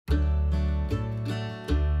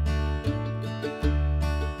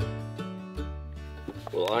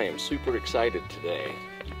Well, I am super excited today.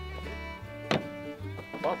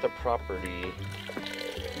 I bought the property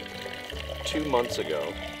 2 months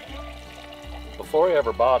ago. Before I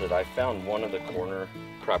ever bought it, I found one of the corner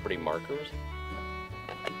property markers,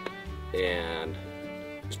 and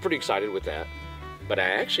I was pretty excited with that. But I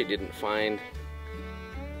actually didn't find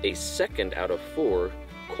a second out of 4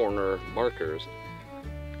 corner markers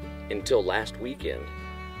until last weekend.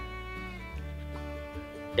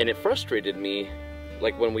 And it frustrated me,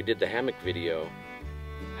 like when we did the hammock video,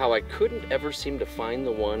 how I couldn't ever seem to find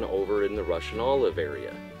the one over in the Russian Olive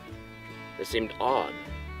area. It seemed odd.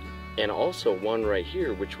 And also one right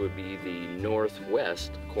here, which would be the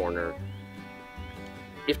northwest corner.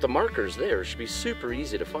 If the marker's there, it should be super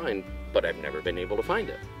easy to find, but I've never been able to find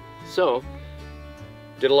it. So,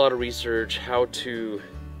 did a lot of research how to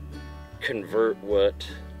convert what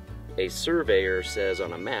a surveyor says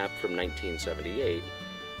on a map from 1978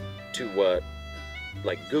 to what,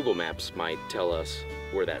 like, Google Maps might tell us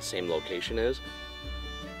where that same location is.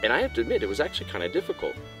 And I have to admit, it was actually kind of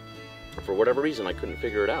difficult. For whatever reason, I couldn't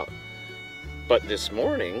figure it out. But this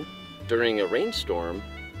morning, during a rainstorm,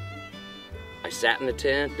 I sat in the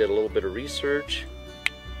tent, did a little bit of research,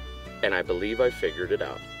 and I believe I figured it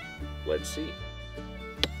out. Let's see.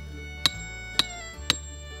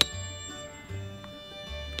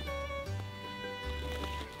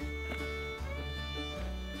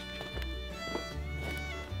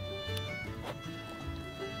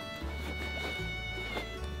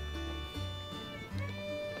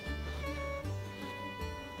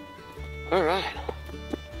 All right.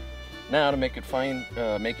 Now to make it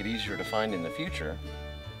easier to find in the future,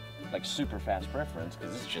 like super fast reference,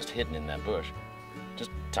 because it's just hidden in that bush, just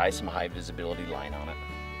tie some high visibility line on it.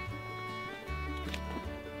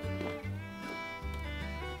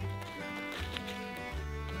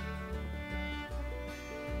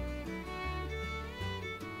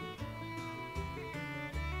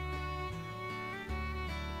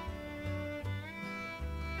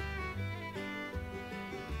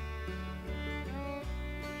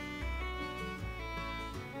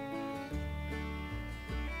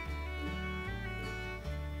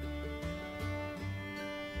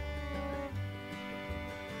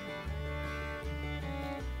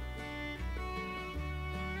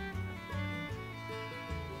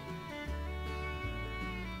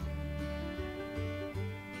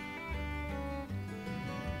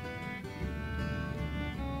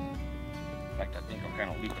 In fact, I think I'll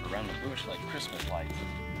kind of leap it around the bush like Christmas lights,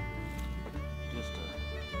 just to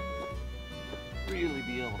really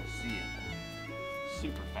be able to see it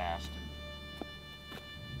super fast.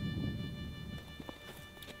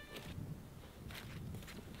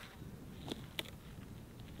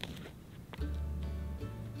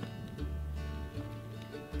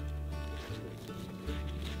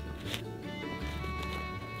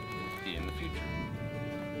 In the future.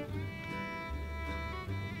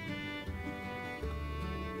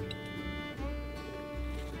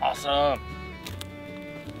 Awesome.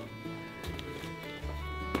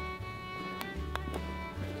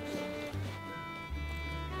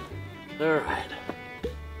 All right.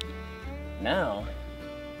 Now,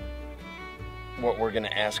 what we're going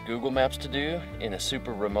to ask Google Maps to do in a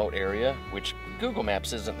super remote area, which Google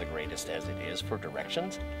Maps isn't the greatest as it is for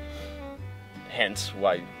directions, hence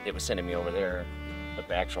why it was sending me over there, but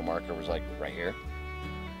the actual marker was like right here.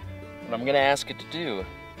 What I'm going to ask it to do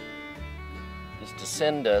is to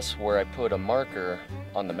send us where I put a marker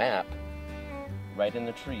on the map, right in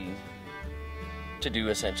the trees, to do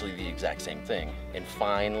essentially the exact same thing, and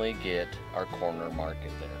finally get our corner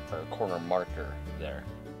market there, or corner marker there.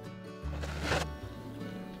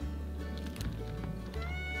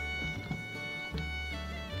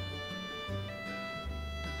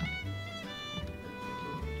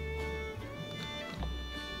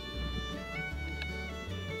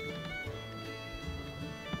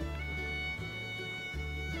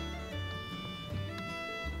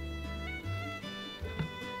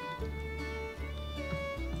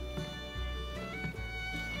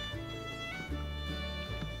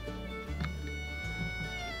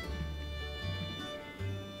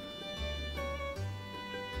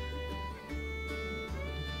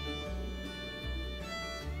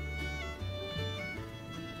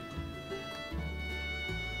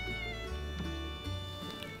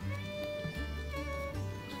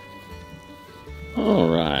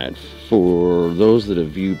 Alright, for those that have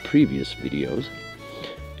viewed previous videos,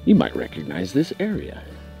 you might recognize this area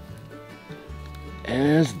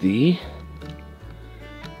as the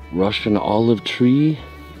Russian olive tree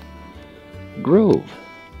grove.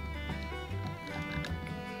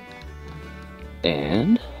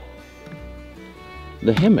 And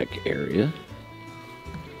the hammock area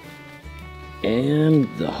And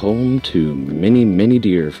the home to many, many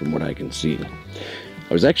deer from what I can see.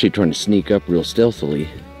 I was actually trying to sneak up real stealthily,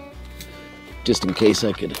 just in case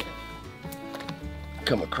I could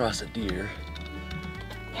come across a deer.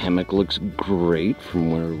 Hammock looks great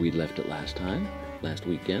from where we left it last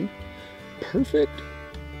weekend. Perfect.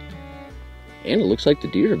 And it looks like the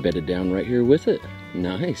deer are bedded down right here with it.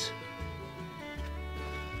 Nice.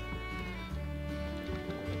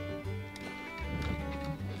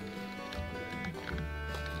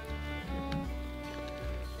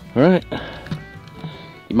 All right.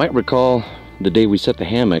 You might recall the day we set the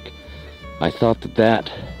hammock, I thought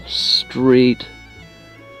that straight,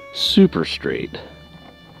 super straight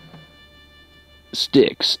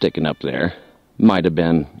stick sticking up there might have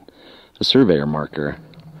been a surveyor marker.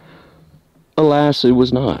 Alas, it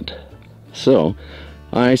was not. So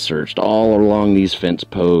I searched all along these fence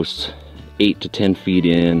posts, 8 to 10 feet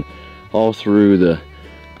in, all through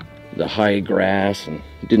the high grass, and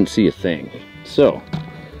didn't see a thing. So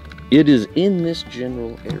it is in this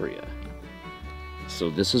general area. So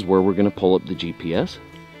this is where we're going to pull up the GPS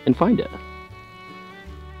and find it.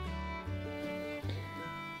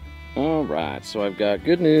 Alright, so I've got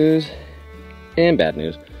good news and bad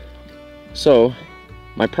news. So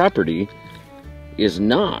my property is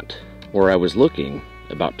not where I was looking,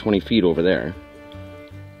 about 20 feet over there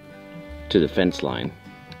to the fence line.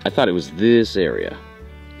 I thought it was this area.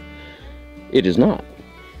 It is not.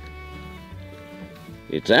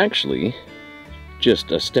 It's actually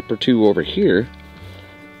just a step or two over here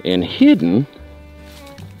and hidden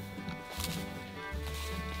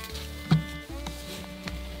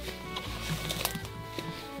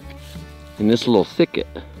in this little thicket.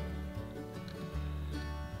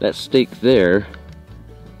 That stake there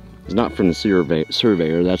is not from the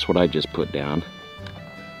surveyor, that's what I just put down.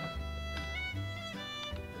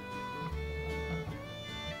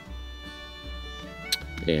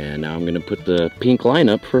 And now I'm going to put the pink line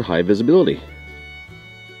up for high visibility.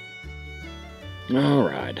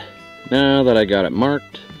 Alright, now that I got it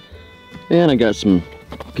marked and I got some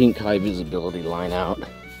pink high visibility line out,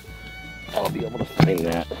 I'll be able to find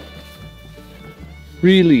that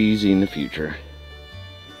really easy in the future.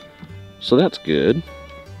 So that's good.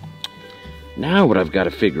 Now what I've got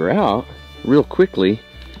to figure out real quickly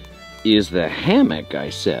is the hammock I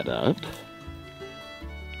set up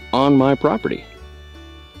on my property.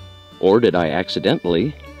 Or did I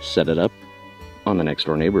accidentally set it up on the next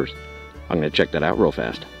door neighbors? I'm going to check that out real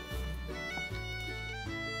fast.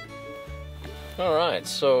 Alright,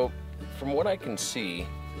 so from what I can see,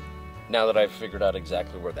 now that I've figured out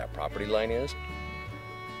exactly where that property line is,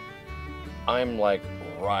 I'm like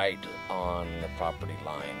right on the property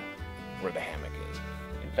line where the hammock is.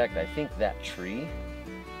 In fact, I think that tree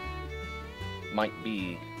might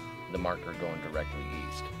be the marker going directly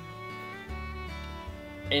east.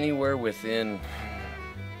 Anywhere within,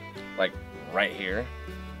 like right here,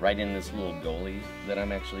 right in this little gully that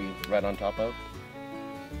I'm actually right on top of,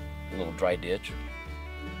 a little dry ditch.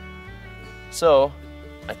 So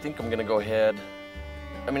I think I'm gonna go ahead,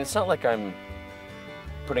 I mean, it's not like I'm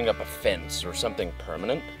putting up a fence or something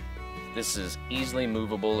permanent. This is easily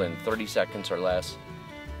movable in 30 seconds or less,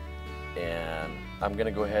 and I'm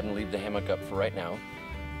gonna go ahead and leave the hammock up for right now.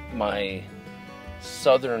 My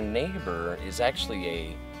southern neighbor is actually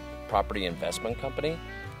a property investment company.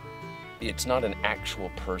 It's not an actual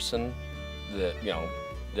person that, you know,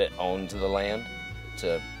 that owns the land. It's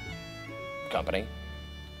a company,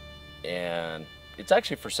 and it's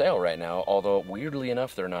actually for sale right now, although weirdly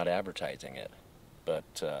enough they're not advertising it.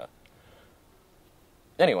 But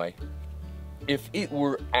anyway, if it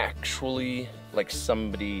were actually like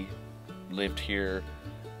somebody lived here,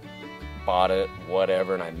 bought it,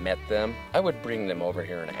 whatever, and I met them, I would bring them over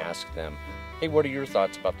here and ask them, hey, what are your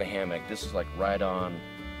thoughts about the hammock? This is like right on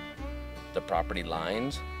the property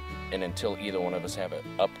lines, and until either one of us have an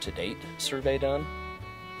up-to-date survey done,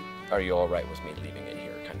 are you all right with me leaving it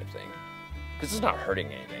here, kind of thing? Because it's not hurting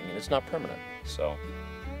anything, and it's not permanent, so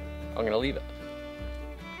I'm gonna leave it.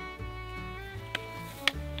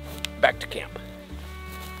 Back to camp.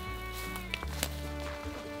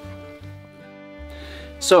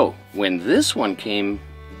 So when this one came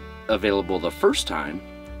available the first time,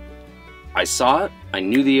 I saw it, I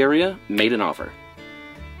knew the area, made an offer.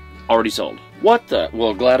 Already sold. What the?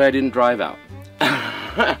 Well, glad I didn't drive out.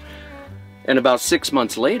 And about 6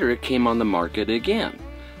 months later, it came on the market again.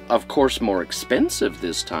 Of course, more expensive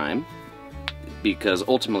this time, because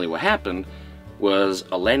ultimately what happened was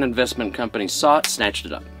a land investment company saw it, snatched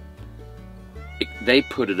it up. They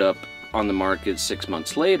put it up on the market 6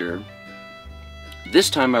 months later. This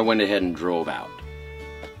time I went ahead and drove out.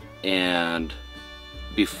 And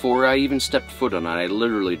before I even stepped foot on it, I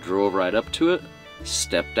literally drove right up to it,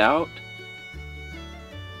 stepped out,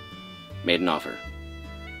 made an offer.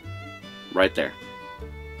 Right there.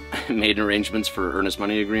 Made arrangements for earnest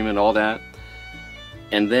money agreement, all that.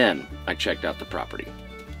 And then I checked out the property.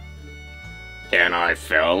 And I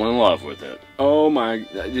fell in love with it. Oh my,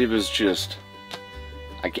 it was just,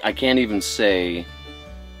 I can't even say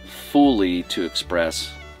fully to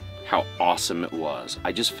express how awesome it was.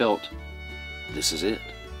 I just felt, this is it.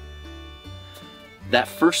 That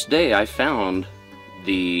first day I found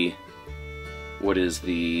the, what is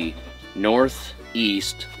the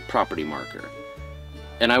northeast property marker.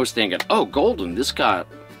 And I was thinking, oh, golden, this got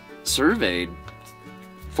surveyed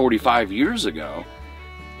 45 years ago.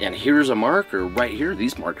 And here's a marker right here.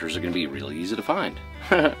 These markers are going to be really easy to find.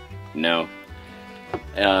 No.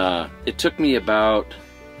 It took me about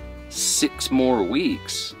 6 more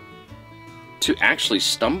weeks to actually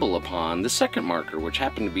stumble upon the second marker, which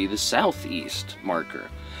happened to be the southeast marker.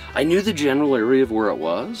 I knew the general area of where it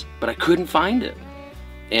was, but I couldn't find it.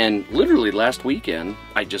 And literally last weekend,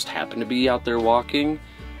 I just happened to be out there walking,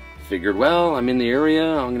 figured, well, I'm in the area,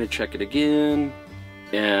 I'm going to check it again,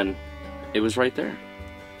 and it was right there.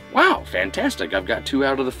 Wow, fantastic. I've got 2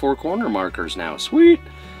 out of the 4 corner markers now. Sweet.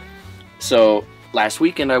 So last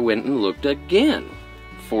weekend I went and looked again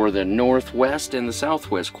for the northwest and the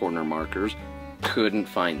southwest corner markers. Couldn't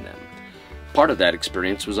find them. Part of that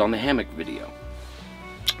experience was on the hammock video.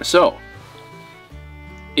 So,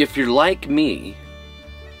 if you're like me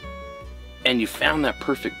and you found that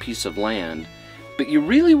perfect piece of land, but you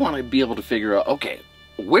really want to be able to figure out, okay,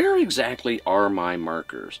 where exactly are my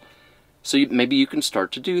markers? So maybe you can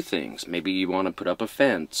start to do things. Maybe you want to put up a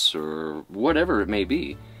fence or whatever it may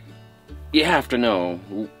be. You have to know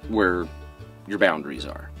where your boundaries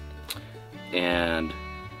are. And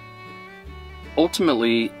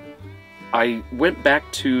ultimately, I went back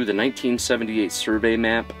to the 1978 survey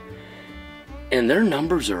map, and their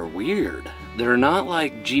numbers are weird. They're not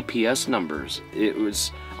like GPS numbers.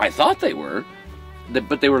 I thought they were,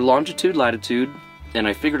 but they were longitude, latitude, and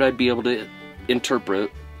I figured I'd be able to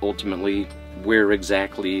interpret ultimately where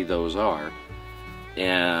exactly those are.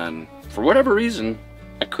 And for whatever reason,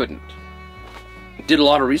 I couldn't. Did a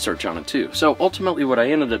lot of research on it too. So ultimately what I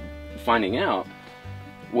ended up finding out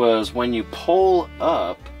was when you pull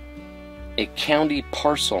up a county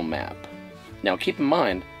parcel map. Now keep in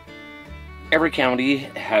mind, every county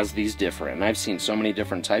has these different, and I've seen so many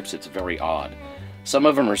different types, it's very odd. Some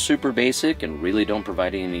of them are super basic and really don't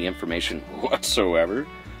provide any information whatsoever.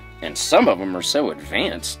 And some of them are so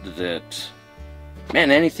advanced that,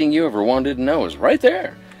 man, anything you ever wanted to know is right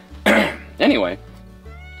there. Anyway,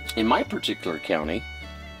 in my particular county,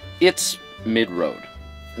 it's mid-road,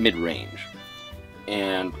 mid-range.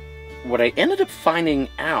 And what I ended up finding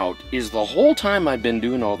out is the whole time I've been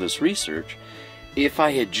doing all this research, if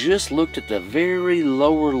I had just looked at the very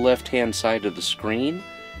lower left-hand side of the screen,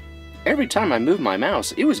 every time I moved my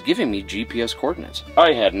mouse, it was giving me GPS coordinates.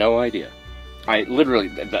 I had no idea. I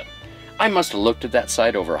must have looked at that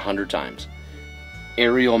site over 100 times.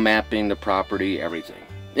 Aerial mapping the property, everything.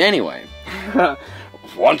 Anyway,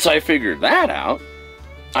 once I figured that out,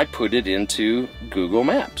 I put it into Google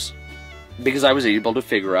Maps, because I was able to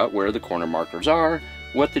figure out where the corner markers are,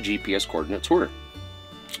 what the GPS coordinates were.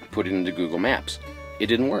 Put it into Google Maps. It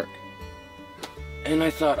didn't work. And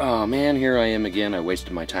I thought, oh man, here I am again. I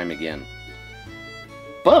wasted my time again.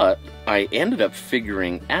 But I ended up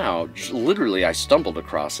figuring out, literally I stumbled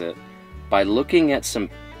across it, by looking at some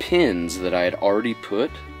pins that I had already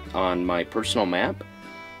put on my personal map,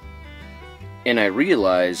 and I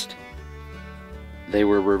realized they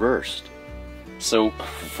were reversed. So,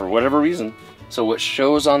 for whatever reason, so what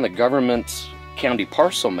shows on the government's county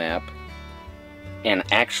parcel map and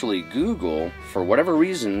actually Google, for whatever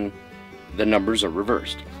reason, the numbers are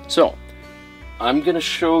reversed. So, I'm going to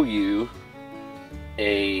show you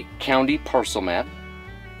a county parcel map,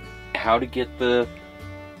 how to get the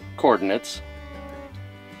coordinates,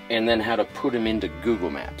 and then how to put them into Google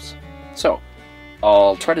Maps. So,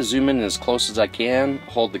 I'll try to zoom in as close as I can,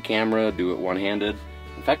 hold the camera, do it one-handed.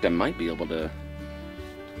 In fact, I might be able to,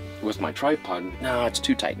 with my tripod. No, it's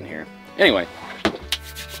too tight in here. Anyway,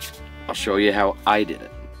 I'll show you how I did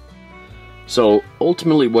it. So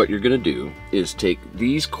ultimately what you're going to do is take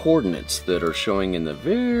these coordinates that are showing in the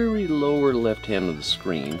very lower left hand of the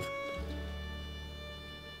screen,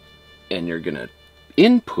 and you're going to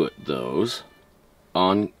input those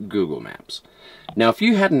on Google Maps. Now if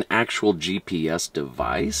you had an actual GPS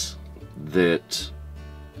device that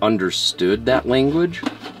understood that language,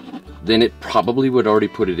 then it probably would already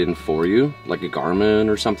put it in for you, like a Garmin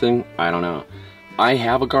or something. I don't know. I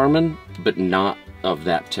have a Garmin, but not of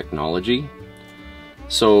that technology.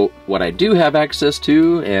 So what I do have access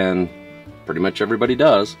to, and pretty much everybody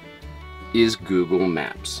does, is Google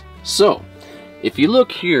Maps. So if you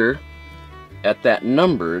look here at that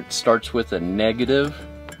number, it starts with a negative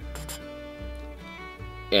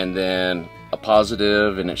and then a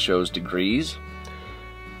positive, and it shows degrees.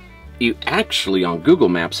 You actually on Google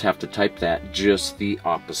Maps have to type that just the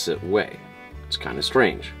opposite way. It's kind of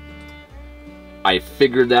strange. I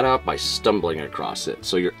figured that out by stumbling across it.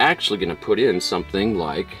 So you're actually going to put in something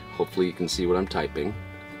like, hopefully you can see what I'm typing.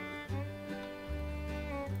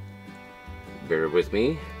 Bear with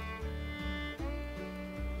me.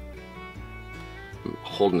 I'm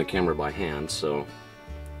holding the camera by hand, so.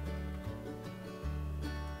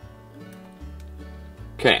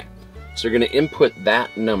 Okay, so you're going to input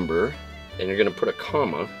that number, and you're going to put a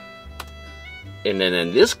comma. And then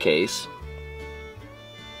in this case,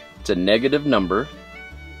 it's a negative number.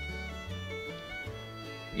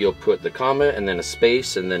 You'll put the comma and then a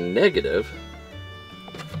space and then negative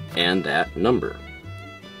and that number.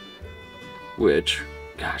 Which,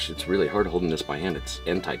 gosh, it's really hard holding this by hand. It's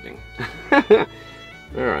end typing.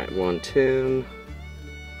 Alright,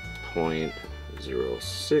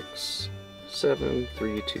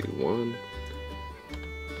 110.067.321.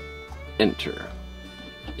 Enter.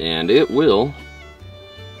 And it will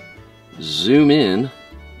zoom in.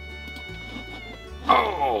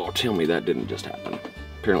 Oh, tell me that didn't just happen.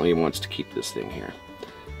 Apparently he wants to keep this thing here.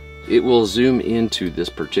 It will zoom into this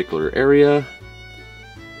particular area,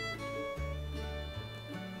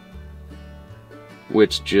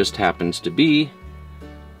 which just happens to be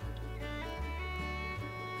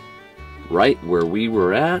right where we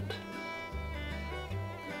were at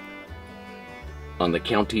on the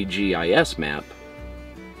County GIS map.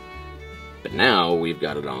 But now we've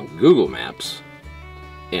got it on Google Maps,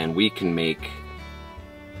 and we can make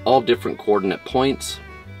all different coordinate points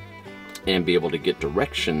and be able to get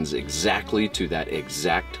directions exactly to that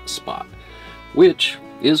exact spot, which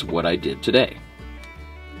is what I did today.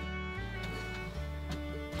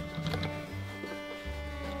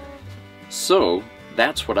 So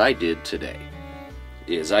that's what I did today,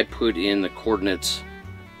 is I put in the coordinates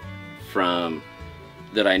from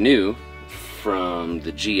that I knew from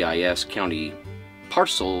the GIS county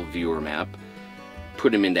parcel viewer map,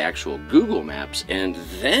 put them into actual Google Maps, and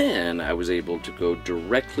then I was able to go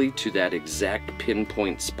directly to that exact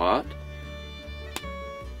pinpoint spot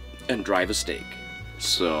and drive a stake.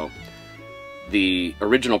 So the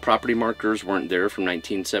original property markers weren't there from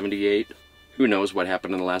 1978. Who knows what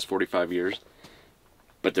happened in the last 45 years,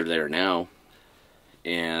 but they're there now.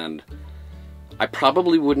 And I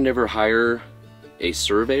probably would never hire a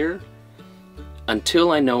surveyor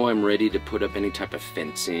until I know I'm ready to put up any type of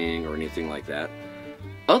fencing or anything like that.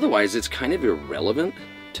 Otherwise, it's kind of irrelevant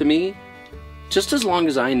to me, just as long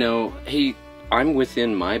as I know, hey, I'm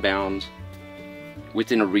within my bounds,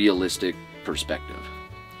 within a realistic perspective.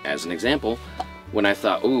 As an example, when I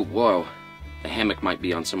thought, oh, whoa, a hammock might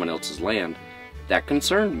be on someone else's land, that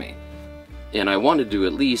concerned me. And I wanted to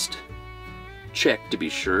at least check to be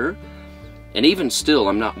sure. And even still,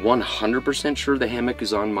 I'm not 100% sure the hammock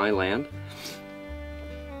is on my land.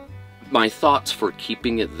 My thoughts for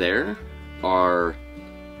keeping it there are,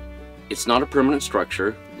 it's not a permanent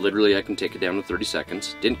structure. Literally, I can take it down in 30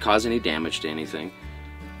 seconds. Didn't cause any damage to anything.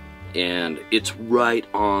 And it's right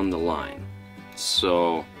on the line.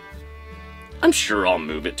 So I'm sure I'll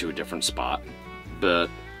move it to a different spot. But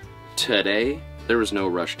today, there was no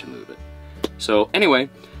rush to move it. So anyway,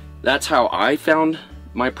 that's how I found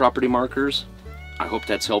my property markers. I hope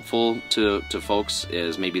that's helpful to folks,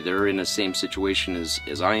 as maybe they're in the same situation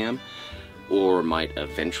as I am, or might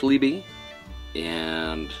eventually be.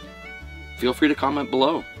 And feel free to comment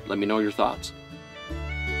below. Let me know your thoughts.